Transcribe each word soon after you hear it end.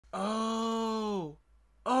Oh,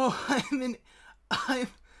 oh, I'm,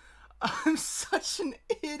 I'm such an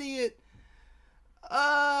idiot.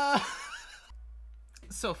 Uh,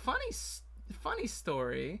 so funny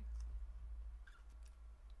story.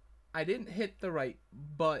 I didn't hit the right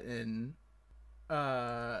button.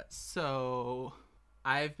 So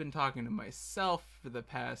I've been talking to myself for the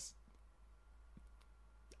past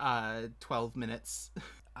 12 minutes.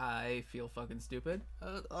 I feel fucking stupid.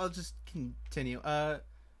 I'll just continue.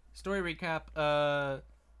 Story recap.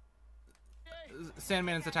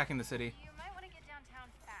 Sandman is attacking the city. You might want to get downtown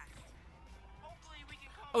fast. Hopefully we can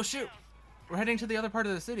calm Oh shoot! We're heading to the other part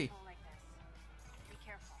of the city. like this. Be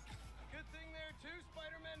careful. Good thing there too,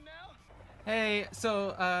 Spider-Man now. Hey,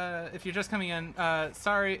 so if you're just coming in,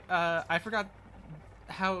 sorry, I forgot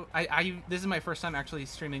how this is my first time actually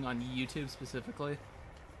streaming on YouTube specifically.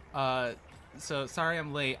 So sorry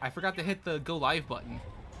I'm late. I forgot to hit the go live button.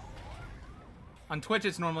 On Twitch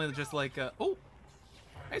it's normally just like oh,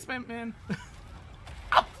 hey Spider-Man.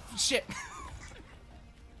 Oh shit.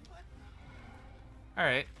 All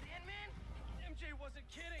right. Sandman? MJ wasn't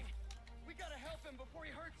kidding. We gotta help him before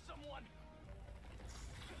he hurts someone.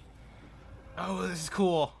 Oh, this is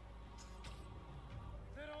cool.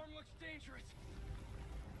 That arm looks dangerous.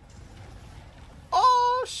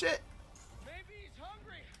 Oh shit. Maybe he's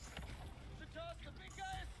hungry. Should toss the big guy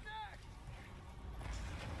a snack.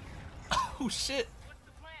 Oh shit. What's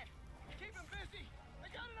the plan? Keep him busy. I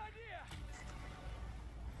got an idea.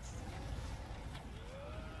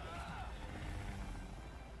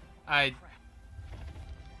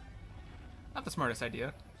 Not the smartest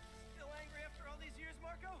idea. Still angry after all these years,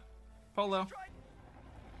 Marco? Polo. That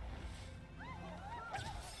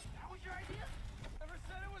was your idea? Never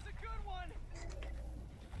said it was a good one. It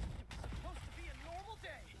was supposed to be a normal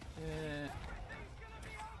day. Everything's gonna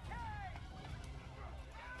be okay.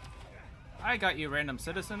 I got you, random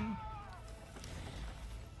citizen.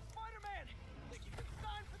 Spider-Man, think you can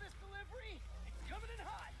sign for this delivery? It's coming in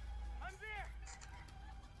hot. I'm there.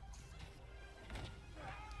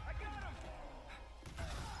 I got him.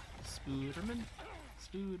 Spooderman.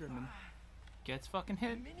 Spooderman. Gets fucking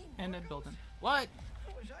hit in a building. What?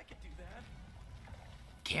 I wish I could do that.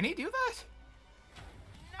 Can he do that?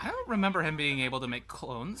 I don't remember him being able to make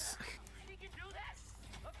clones. He can do that?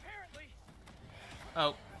 Apparently.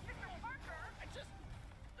 Oh. Mr. Parker, I just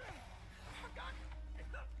forgot.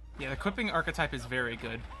 Yeah, the equipping archetype is very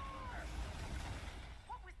good.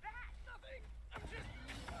 What was that? Nothing. I'm just.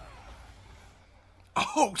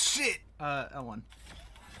 Oh shit! L1.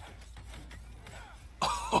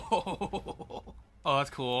 Oh, that's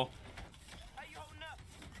cool. How you holding up?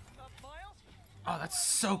 Miles? Oh, that's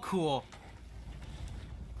so cool.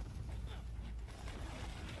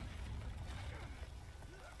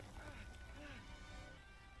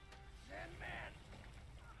 Sandman.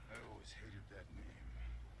 I always hated that name.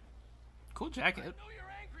 Cool jacket. I know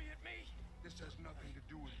you're angry at me. This has nothing to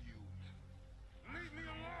do with you. Leave me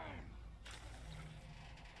alone!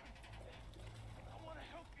 I want to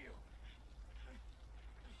help you.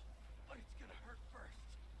 But it's gonna hurt first.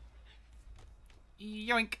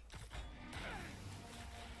 Yoink.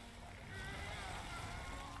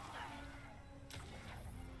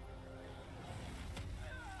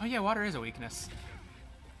 Oh yeah, water is a weakness.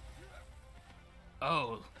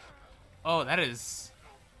 Oh. Oh, that is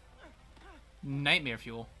nightmare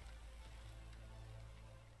fuel.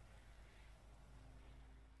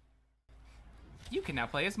 You can now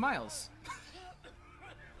play as Miles.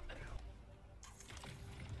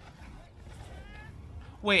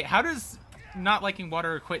 Wait, how does not liking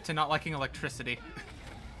water equate to not liking electricity?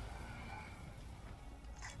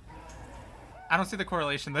 I don't see the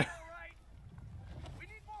correlation there. All right. We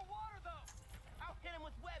need more water, though. I'll hit him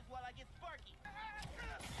with webs while I get Sparky.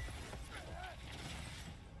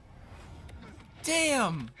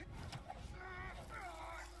 Damn! You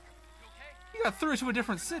okay? You got through to a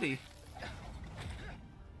different city.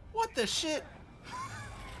 What the shit?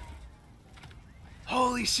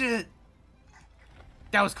 Holy shit!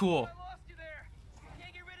 That was cool. I lost you there.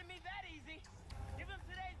 Can't get rid of me that easy. Give him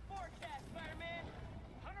today's forecast, Spider-Man.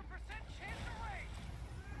 100% chance of rain.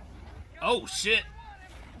 Oh shit!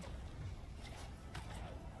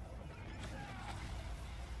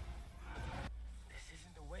 This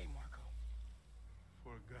isn't the way, Marco.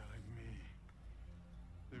 For a guy like me,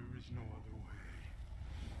 there is no other way.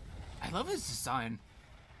 I love his design.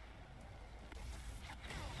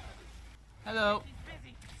 Hello. He's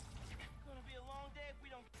busy. It's gonna be a long day if we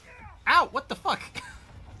don't. Ow! What the fuck?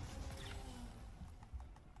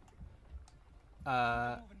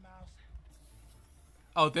 Moving, Miles.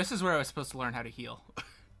 Oh, this is where I was supposed to learn how to heal.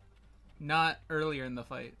 Not earlier in the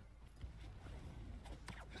fight.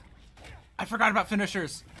 I forgot about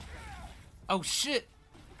finishers. Oh shit.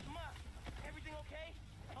 Ma, everything okay?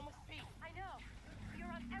 Almost peaked. I know. You're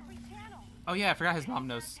on every channel. Oh yeah, I forgot his mom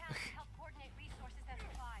knows. Downtown to help coordinate resources and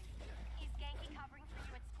supplies. Is Genki covering for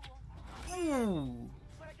you at school? Ooh.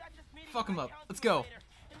 But I got this meeting Fuck with him my up. Let's counselor go. later,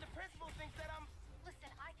 and the principal thinks that I'm... Listen,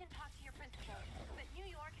 I can talk to your principal, but New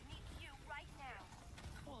York needs you right now.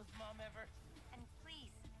 coolest mom ever. And please,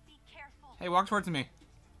 be careful. Hey, walk towards me.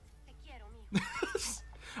 Te quiero, mijo.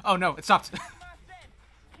 Oh no, it stopped. Ma said,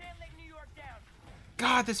 can't let New York down.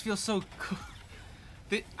 God, this feels so cool.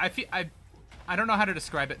 I don't know how to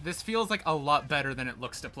describe it. This feels like a lot better than it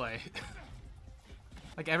looks to play.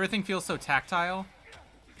 Like everything feels so tactile.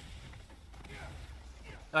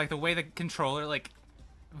 Like the way the controller like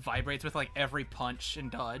vibrates with like every punch and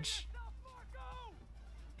dodge.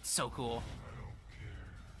 It's so cool.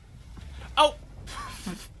 Oh!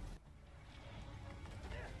 Hey,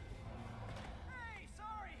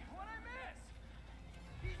 sorry, what'd I miss?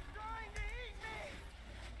 He's trying to eat me.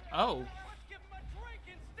 Oh. Let's give him a drink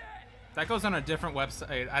instead. That goes on a different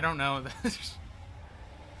website. I don't know.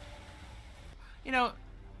 You know,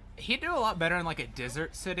 he'd do a lot better in like a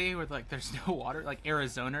desert city where like there's no water, like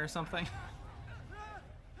Arizona or something.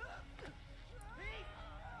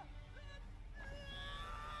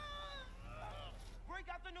 Break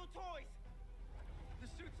out the new toys. The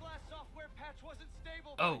suit's last software patch wasn't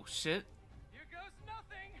stable. Oh shit. Here goes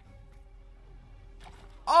nothing.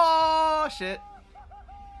 Oh shit.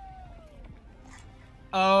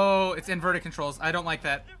 Oh, it's inverted controls. I don't like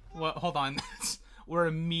that. Well, hold on. We're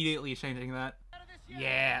immediately changing that. Out of this yet.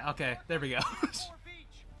 Yeah, okay. There we go. Shore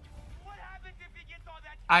Beach. What happens if he gets all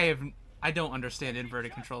that? I don't understand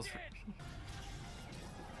inverted controls. Just did?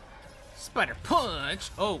 Spider punch.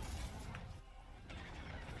 Oh.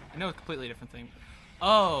 I know a completely different thing.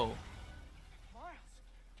 Oh. Miles.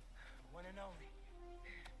 One and only.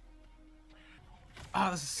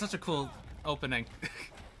 Oh, this is such a cool opening.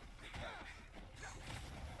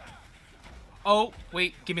 Oh,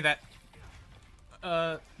 wait, give me that.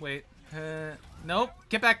 Wait. Nope.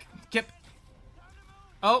 Get back. Get.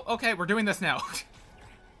 Oh, okay, we're doing this now.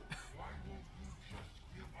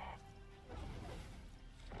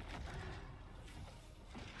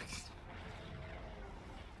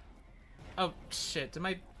 Oh, shit. Did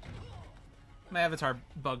my avatar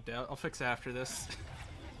bugged out? I'll fix it after this.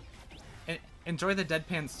 Enjoy the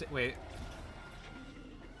deadpan wait.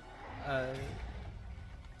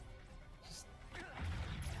 Just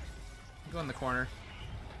go in the corner.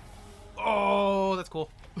 Oh, that's cool.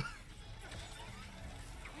 We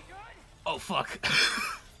good? Oh, fuck.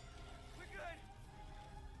 We're good.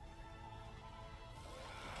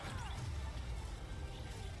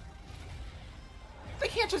 They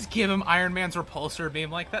can't just give him Iron Man's repulsor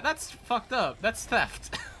beam like that. That's fucked up. That's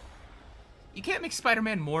theft. You can't make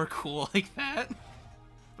Spider-Man more cool like that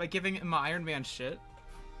by giving him Iron Man shit.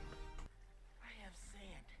 I have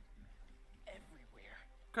sand everywhere.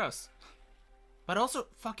 Gross. But also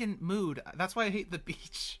fucking mood. That's why I hate the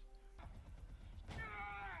beach.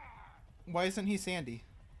 Why isn't he Sandy?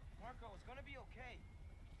 Marco, it's gonna be okay.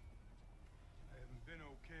 I haven't been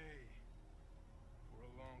okay for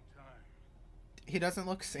a long time. He doesn't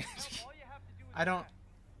look Sandy. All you have to do is I don't... ask.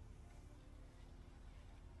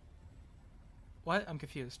 What? I'm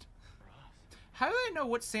confused. How do they know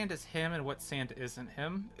what sand is him and what sand isn't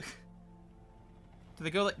him? Do they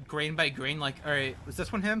go like grain by grain? Like, alright, was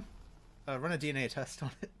this one him? Run a DNA test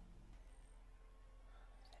on it.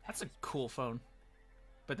 That's a cool phone.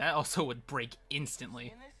 But that also would break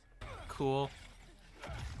instantly. In this? Cool.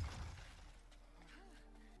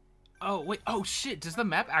 Oh, wait. Oh, shit. Does the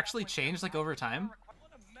map actually change, like, over time?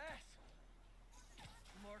 What a mess.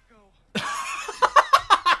 Marco.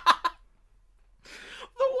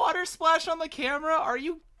 The water splash on the camera? Are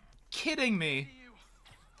you kidding me? You.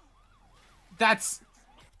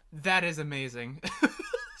 That is amazing.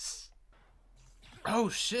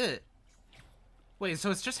 Oh, shit. Wait,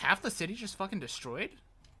 so it's just half the city just fucking destroyed?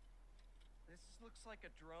 This looks like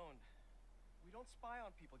a drone. We don't spy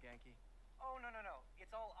on people, Genki. Oh, no.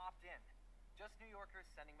 It's all opt-in. Just New Yorkers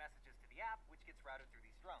sending messages to the app, which gets routed through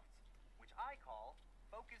these drones, which I call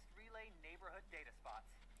Focused Relay Neighborhood Data Spots.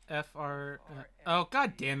 FR... oh,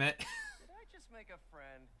 god damn it. Did I just make a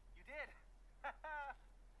friend? You did.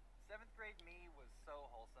 7th grade me was so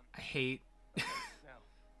wholesome. I hate... No.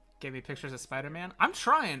 Give me pictures of Spider-Man? I'm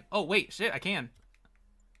trying. Oh, wait. Shit, I can.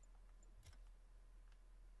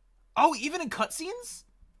 Oh, even in cutscenes?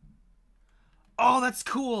 Oh, that's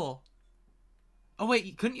cool. Oh,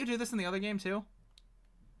 wait. Couldn't you do this in the other game, too?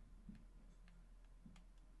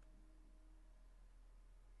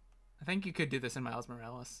 I think you could do this in Miles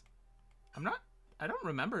Morales. I'm not I don't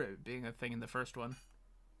remember it being a thing in the first one.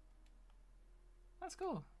 That's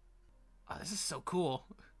cool. Oh, this is so cool.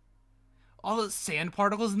 All those sand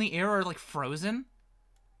particles in the air are like frozen.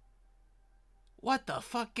 What the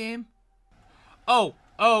fuck, game? Oh,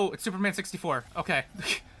 it's Superman 64. Okay.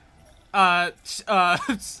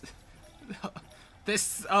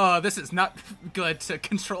 This is not good to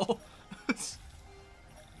control.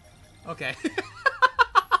 Okay.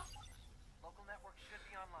 Local network should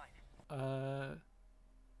be online.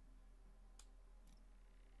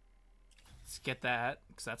 Let's get that,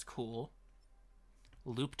 because that's cool.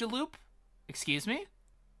 Loop-de-loop? Excuse me?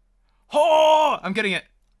 Oh! I'm getting it.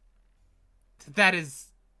 That is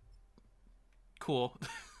cool.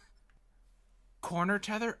 Corner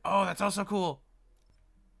tether? Oh, that's also cool.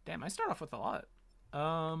 Damn, I start off with a lot.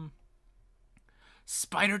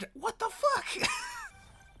 Spider... What the fuck?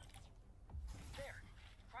 There.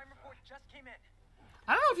 Crime report just came in.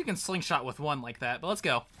 I don't know if you can slingshot with one like that, but let's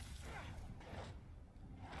go.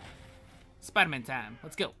 Spider-Man time.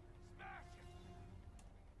 Let's go.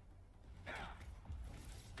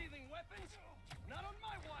 Stealing weapons? Not on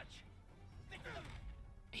my watch.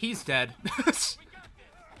 He's dead. We got this.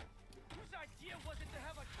 Whose idea was it to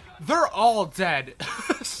have a gun? They're all dead.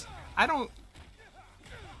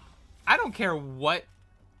 I don't care what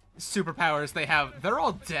superpowers they have. They're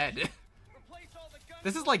all dead. Replace all the guns.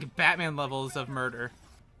 This is like Batman levels of murder.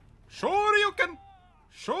 Shoryuken!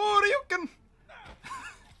 Shoryuken!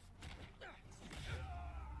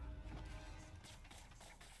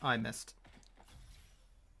 Oh, I missed.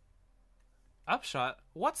 Upshot?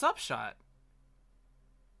 What's upshot?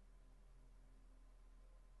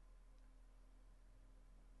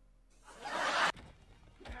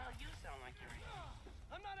 Now you sound like you're angry.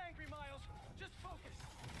 I'm not angry, Miles. Just focus.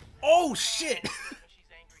 Oh, shit! She's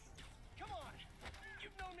angry. Come on.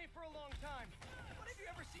 You've known me for a long time. When have you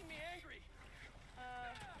ever seen me angry?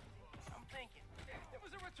 I'm thinking. It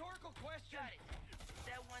was a rhetorical question. Got it.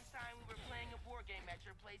 That one time we were playing a board game at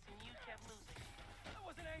your place and you kept losing. I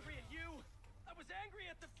wasn't angry at you. I was angry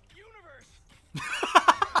at the universe.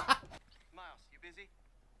 Miles, you busy?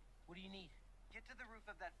 What do you need? Get to the roof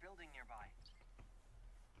of that building nearby.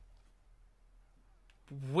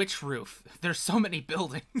 Which roof? There's so many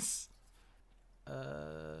buildings.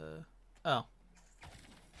 Oh.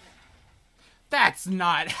 That's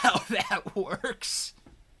not how that works.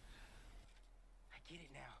 I get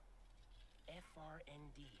it now.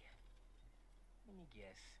 FRND. Let me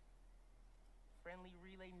guess. Friendly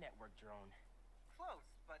Relay Network drone. Close,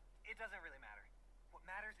 but it doesn't really matter. What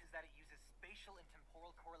matters is that it uses spatial and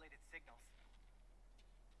temporal correlated signals.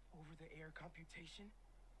 Over-the-air computation?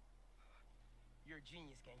 You're a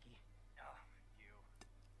genius, Genki. Oh, you.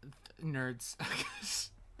 Nerds. I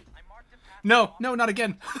marked a path. No, not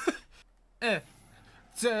again. I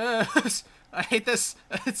hate this.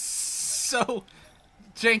 It's so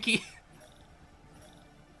janky.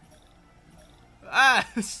 Ah.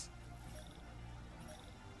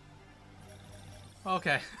 Okay.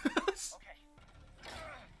 Okay.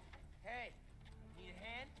 Hey, need a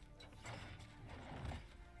hand?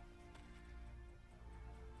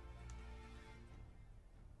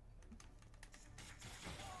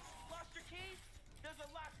 Lost your keys? There's a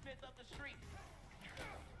locksmith up the street.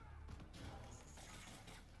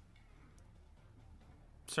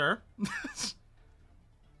 Sir?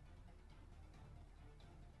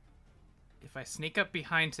 If I sneak up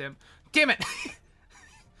behind him... Damn it!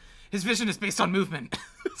 His vision is based on movement.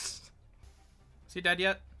 Is he dead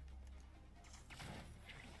yet?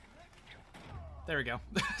 There we go.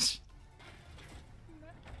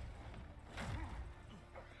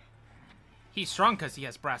 He's strong because he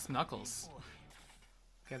has brass knuckles.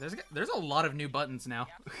 Okay, there's a lot of new buttons now.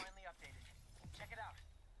 App's finally updated. Check it out.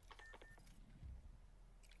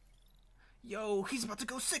 Yo, he's about to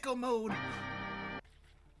go sicko mode.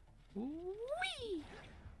 Whee!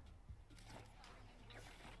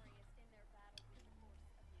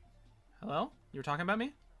 Hello? You were talking about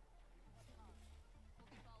me?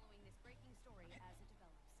 Following this breaking story as it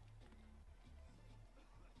develops.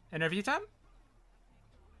 Interview time?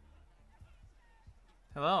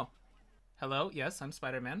 Hello? Hello? Yes, I'm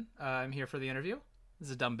Spider-Man. I'm here for the interview. This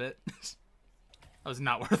is a dumb bit. That was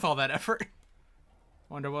not worth all that effort.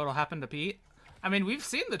 Wonder what'll happen to Pete. I mean, we've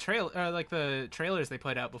seen the the trailers they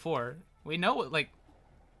put out before. We know what, like,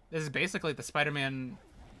 this is basically the Spider-Man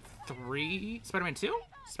 3, Spider-Man 2?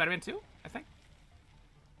 Spider-Man 2, I think.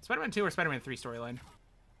 Spider-Man 2 or Spider-Man 3 storyline.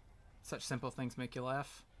 Such simple things make you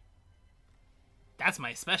laugh. That's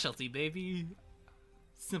my specialty, baby.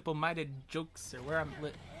 Simple-minded jokes are where I'm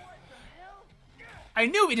lit. I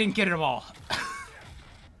knew we didn't get them all.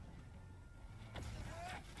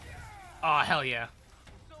 Oh, hell yeah.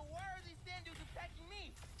 So why are these sand dudes attacking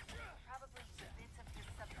me? Probably bits of his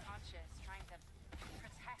subconscious trying to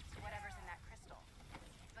protect whatever's in that crystal.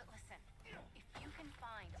 But listen, if you can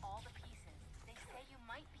find all the pieces, they say you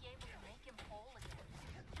might be able to make him whole again.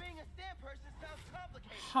 Being a sand person sounds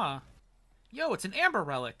complicated. Huh. Yo, it's an amber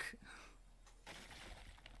relic.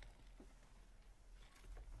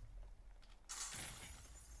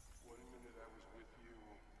 One minute I was with you,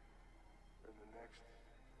 and the next,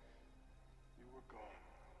 you were gone.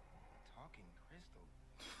 Talking crystal.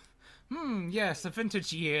 Yes, a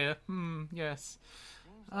vintage year. Yes.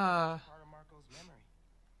 Seems like it's part of Marco's memory.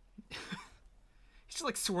 He's just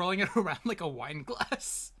like swirling it around like a wine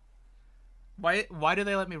glass. Why do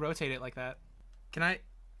they let me rotate it like that? Can I...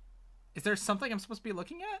 Is there something I'm supposed to be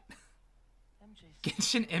looking at?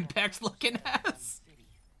 Genshin Impact looking ass.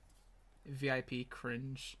 VIP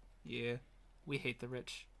cringe. Yeah. We hate the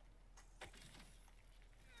rich.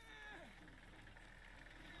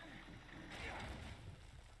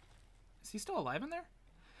 Is he still alive in there?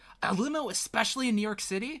 A limo, especially in New York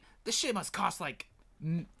City? This shit must cost like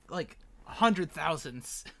hundred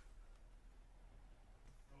thousands.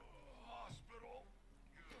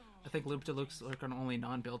 I think Loop de looks like on only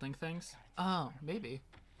non-building things. Oh, maybe.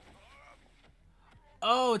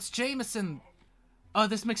 Oh, it's Jameson. Oh,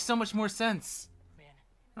 this makes so much more sense.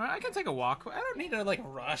 Alright, I can take a walk. I don't need to like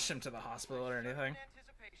rush him to the hospital or anything.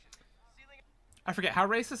 I forget, how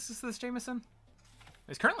racist is this Jameson?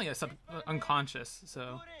 He's currently unconscious,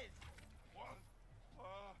 so.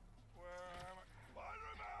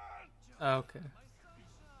 Okay.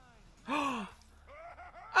 Ah,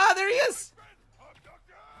 there he is!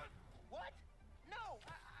 What? No,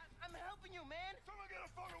 I'm helping you, man. Someone get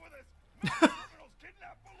a photo with us! Criminals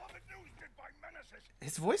kidnap beloved newspaper by menaces!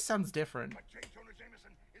 His voice sounds different. But James Jonah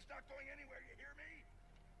Jameson is not going anywhere, you hear me?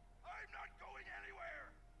 I'm not going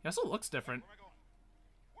anywhere! He also looks different.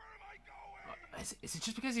 Where am I going? Is it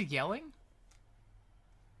just because he's yelling?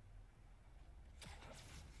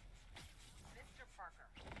 Mr. Parker,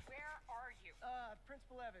 where are you?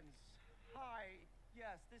 Principal Evans. Hi.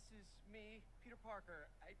 Yes, this is me, Peter Parker.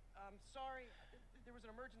 I'm sorry. There was an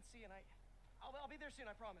emergency, and I'll be there soon.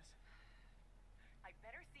 I promise. I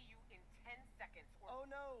better see you in 10 seconds. Oh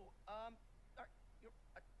no. You're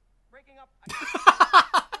breaking up. I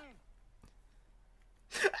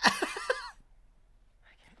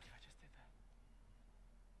can't believe I just did that.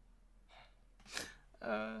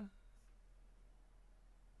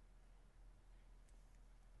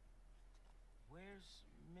 Where's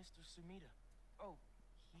Mr. Sumida? Oh,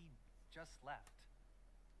 he just left.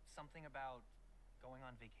 Something about going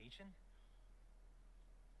on vacation?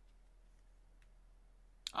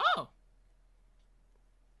 Oh.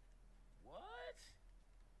 What?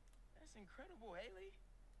 That's incredible, Haley.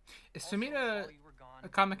 Is Also, Sumida while you were gone, a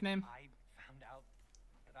comic name? I found out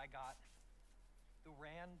that I got the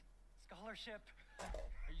Rand scholarship.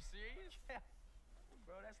 Are you serious? Yeah.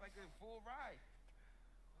 Bro, that's like a full ride.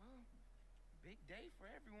 Well, big day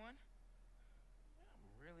for everyone.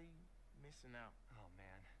 I'm really missing out. Oh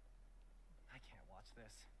man, I can't watch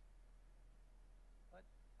this. But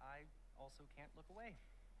I also can't look away.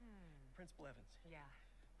 Principal Evans. Yeah.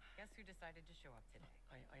 Guess who decided to show up today?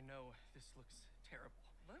 I know this looks terrible.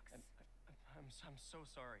 Looks? And I'm so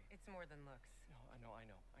sorry. It's more than looks. No, I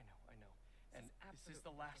know. And is this is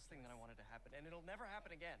the absolutely last thing that I wanted to happen, and it'll never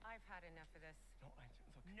happen again. I've had enough of this. No, look.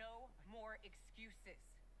 No more excuses.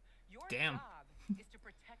 Your Damn. job is to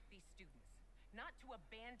protect these students, not to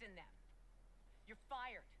abandon them. You're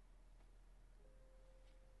fired.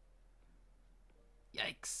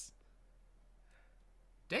 Yikes.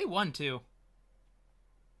 Day one, too.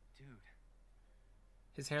 Dude,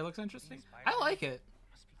 His hair looks interesting. being I Spider-Man like it.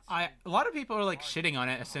 must be A lot of people are like shitting on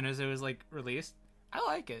it as soon as it was like released. I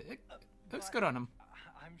like it. It looks good on him.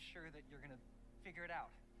 I'm sure that you're gonna figure it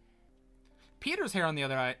out. Peter's hair, on the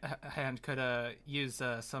other hand, could use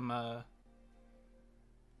some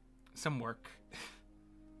work.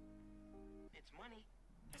 It's money.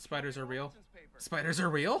 Spiders are real. Nonsense paper. Spiders are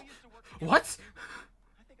real? We used to work together. What?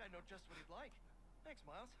 I think I know just what he'd like. Thanks,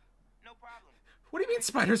 Miles. No problem. What do you mean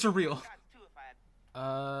spiders are real? Got two if I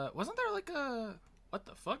had. Wasn't there like a... What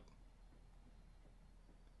the fuck?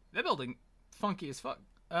 That building, funky as fuck.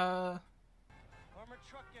 Armored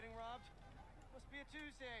truck getting robbed. Must be a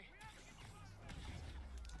Tuesday.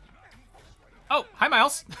 Oh, hi,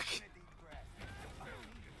 Miles.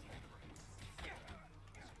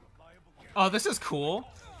 Oh, this is cool.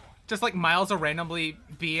 Just like Miles will randomly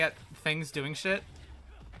be at things doing shit.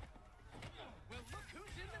 Well, look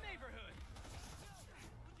who's in the neighborhood.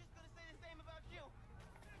 We're just gonna say the same about you.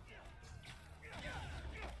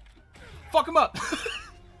 Fuck him up.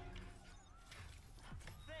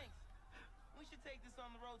 take this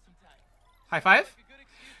on the road sometime. High five? Like a good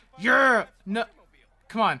excuse to find Yeah. out No. about the automobile.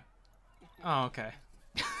 Come on. Oh, okay.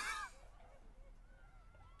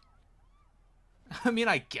 I mean,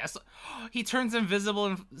 I guess he turns invisible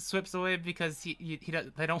and swips away because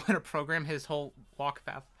they don't want to program his whole walk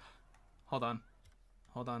path. Hold on.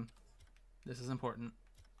 Hold on. This is important.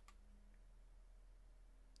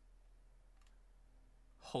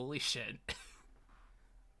 Holy shit.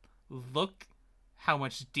 Look how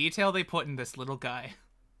much detail they put in this little guy.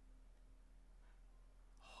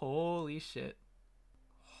 Holy shit.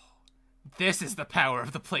 This is the power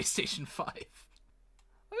of the PlayStation 5.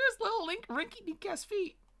 Look at his little rinky-dink ass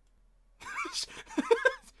feet.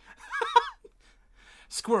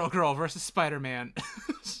 Squirrel Girl versus Spider-Man.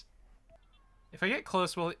 If I get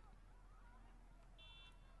close, well...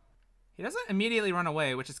 He doesn't immediately run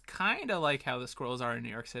away, which is kind of like how the squirrels are in New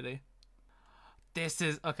York City. This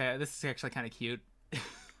is... Okay, this is actually kind of cute.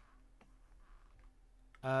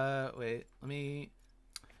 Wait. Let me...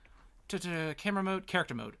 Camera mode,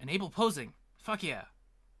 character mode. Enable posing. Fuck yeah.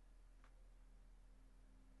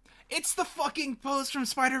 It's the fucking pose from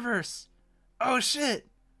Spider-Verse. Oh, shit.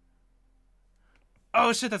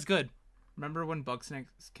 Oh, shit, that's good. Remember when Bugsnax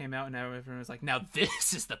came out and everyone was like, now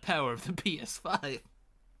this is the power of the PS5.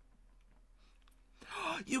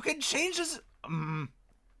 You can change this...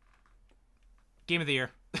 Game of the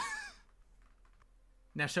year.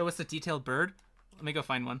 Now show us a detailed bird. Let me go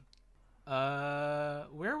find one.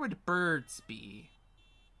 Where would birds be?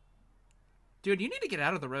 Dude, you need to get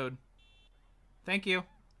out of the road. Thank you.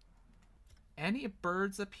 Any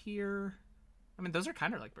birds up here? I mean, those are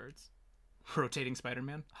kind of like birds. Rotating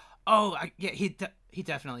Spider-Man. Oh, yeah, he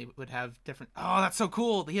definitely would have different... Oh, that's so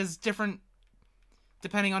cool. He has different...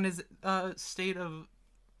 Depending on his state of,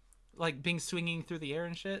 like, being swinging through the air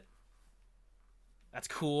and shit. That's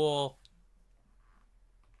cool.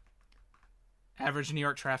 Average New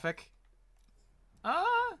York traffic.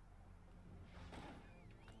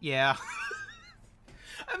 Yeah.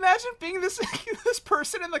 Imagine being this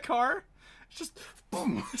person in the car. Just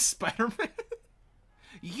boom, Spider-Man.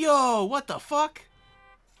 Yo, what the fuck?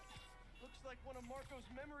 Looks like one of Marco's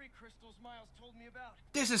memory crystals Miles told me about.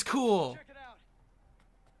 This is cool. Check it out.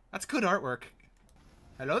 That's good artwork.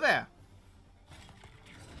 Hello there.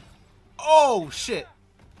 Oh shit.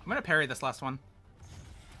 I'm gonna parry this last one.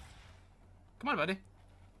 Come on, buddy.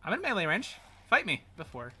 I'm in melee range. Fight me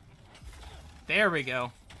before. There we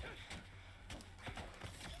go.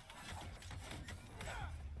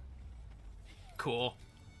 Cool.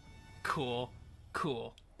 Cool.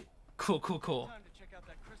 Cool. Cool, cool, cool. Time to check out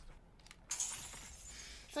that crystal.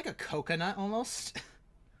 It's like a coconut almost.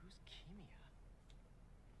 Who's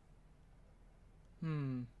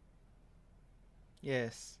Kimia?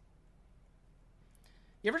 Yes.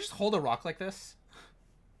 You ever just hold a rock like this?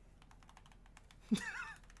 Okay,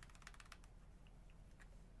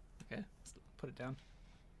 let's put it down.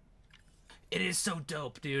 It is so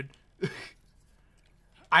dope, dude.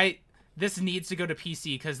 This needs to go to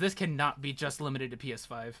PC because this cannot be just limited to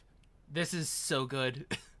PS5. This is so good.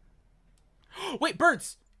 Wait,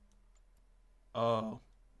 birds! Oh.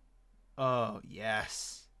 Oh,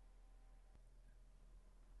 yes.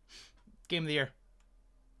 Game of the year.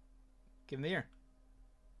 Game of the year.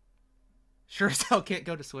 Sure as hell can't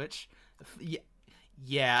go to Switch. Yeah.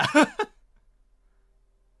 Yeah.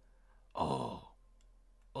 Oh.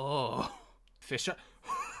 Oh. Fish up.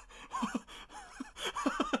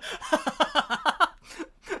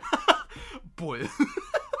 Boy.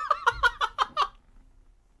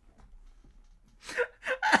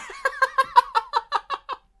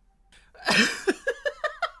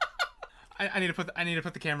 I need to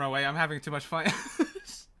put the camera away. I'm having too much fun.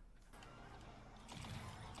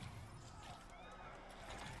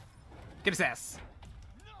 Get his ass.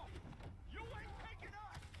 No! You ain't taking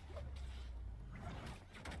us!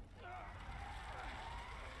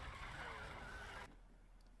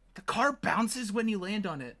 The car bounces when you land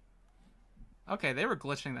on it. Okay, they were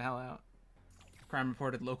glitching the hell out. Crime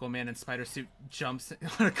reported local man in spider suit jumps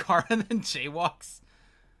on a car and then jaywalks.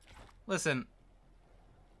 Listen,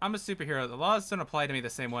 I'm a superhero. The laws don't apply to me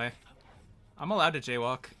the same way. I'm allowed to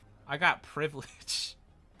jaywalk. I got privilege.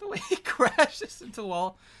 The way he crashes into a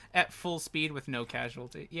wall at full speed with no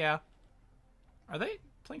casualty. Yeah. Are they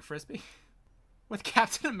playing Frisbee? With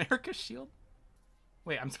Captain America's shield?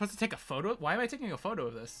 Wait, I'm supposed to take a photo? Why am I taking a photo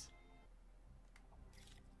of this?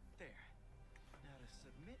 There. Now to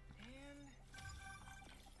submit and...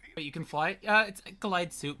 Wait, you can fly? It's a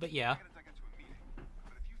glide suit, but yeah.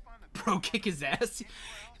 Bro, kick his ass.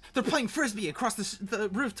 They're playing Frisbee across the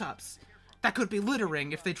rooftops. That could be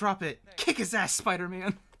littering if they drop it. Kick his ass,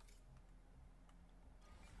 Spider-Man.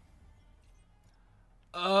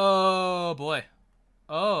 Oh boy.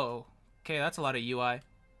 Oh. Okay, that's a lot of UI.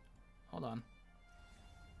 Hold on.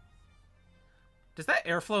 Does that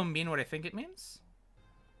airflow mean what I think it means?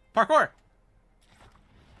 Parkour!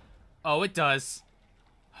 Oh, it does.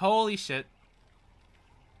 Holy shit.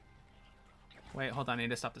 Wait, hold on. I need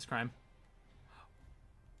to stop this crime.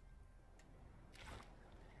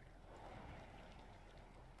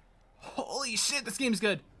 Holy shit, this game's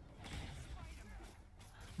good.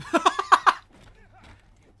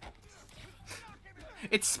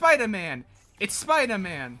 It's Spider-Man. It's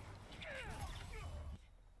Spider-Man.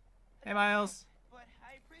 Hey, Miles. But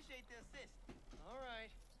I appreciate the assist. All right.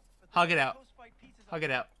 But Hug the it out. post-fight pieces Hug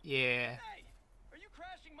it out. Yeah. Hey, are you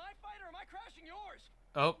crashing my fight or am I crashing yours?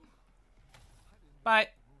 Oh. Bye.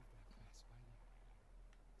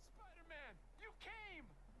 Spider-Man, you came.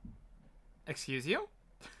 Excuse you?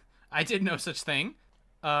 I did no such thing.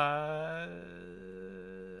 I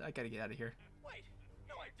gotta get out of here. Wait,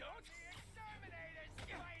 no I don't. Exterminator,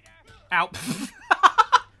 Ow.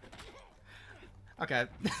 Okay.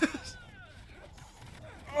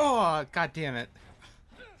 Oh, god damn it.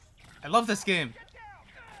 I love this game.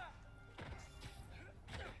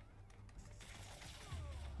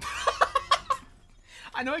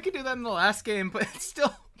 I know I could do that in the last game, but it's still...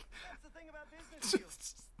 That's the thing about business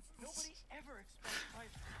deals. Nobody ever expects fight.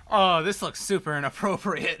 Oh, this looks super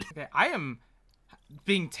inappropriate. Okay, I am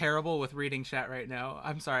being terrible with reading chat right now.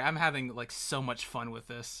 I'm sorry. I'm having, like, so much fun with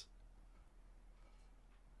this.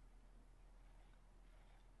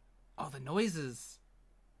 Oh, the noises.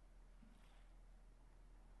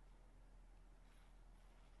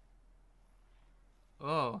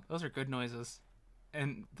 Oh, those are good noises.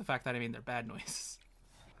 And the fact that I mean they're bad noises.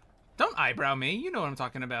 Don't eyebrow me. You know what I'm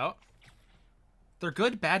talking about. They're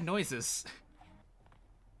good, bad noises.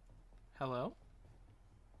 Hello?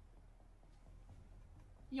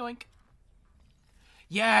 Yoink.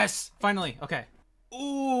 Yes! Finally. Okay.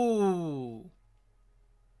 Ooh.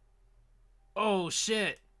 Oh,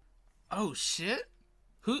 shit. Oh, shit?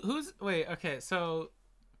 Who's... Wait, okay, so...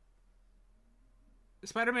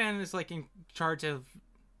 Spider-Man is, like, in charge of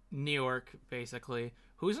New York, basically.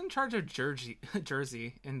 Who's in charge of Jersey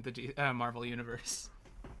in the Marvel Universe?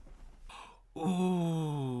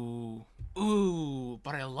 Ooh. Ooh,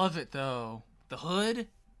 but I love it, though. The hood?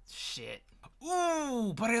 Shit.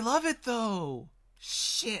 Ooh, but I love it, though.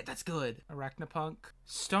 Shit, that's good. Arachnapunk.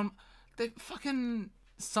 Stone... They fucking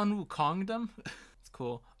Sun Wukongdom? It's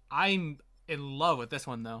cool. I'm in love with this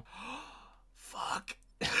one, though. Fuck.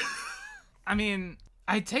 I mean...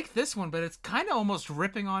 I'd take this one, but it's kind of almost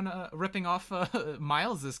ripping off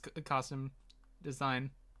Miles's costume design.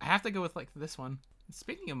 I have to go with like this one.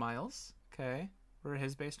 Speaking of Miles, okay, where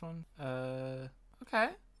his based one? Okay.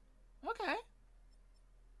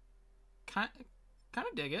 Kind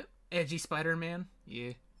of dig it. Edgy Spider-Man,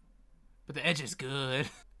 yeah, but the edge is good.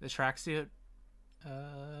 The tracksuit.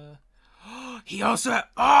 He also.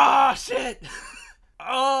 Oh shit.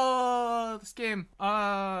 Oh, this game.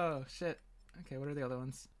 Oh shit. Okay, what are the other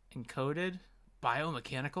ones? Encoded?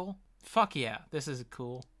 Biomechanical? Fuck yeah, this is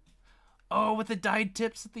cool. Oh, with the dyed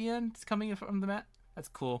tips at the end? It's coming from the mat? That's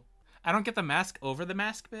cool. I don't get the mask over the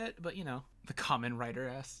mask bit, but you know, the common writer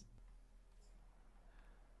ass.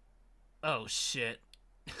 Oh shit.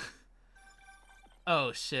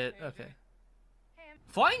 Oh shit, okay.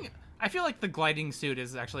 Flying? I feel like the gliding suit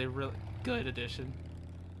is actually a really good addition.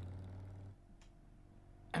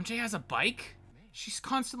 MJ has a bike? She's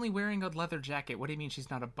constantly wearing a leather jacket. What do you mean she's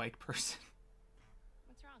not a bike person?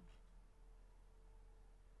 What's wrong?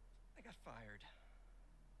 I got fired.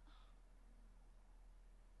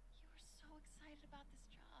 You were so excited about this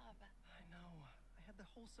job. I know. I had the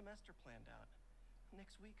whole semester planned out.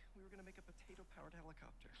 Next week, we were gonna make a potato-powered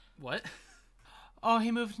helicopter. What? Oh,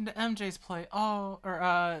 he moved into MJ's place. Oh,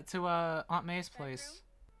 or to Aunt May's place.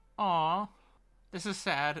 Aw, this is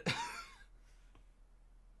sad.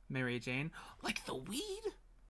 Mary Jane, like the weed?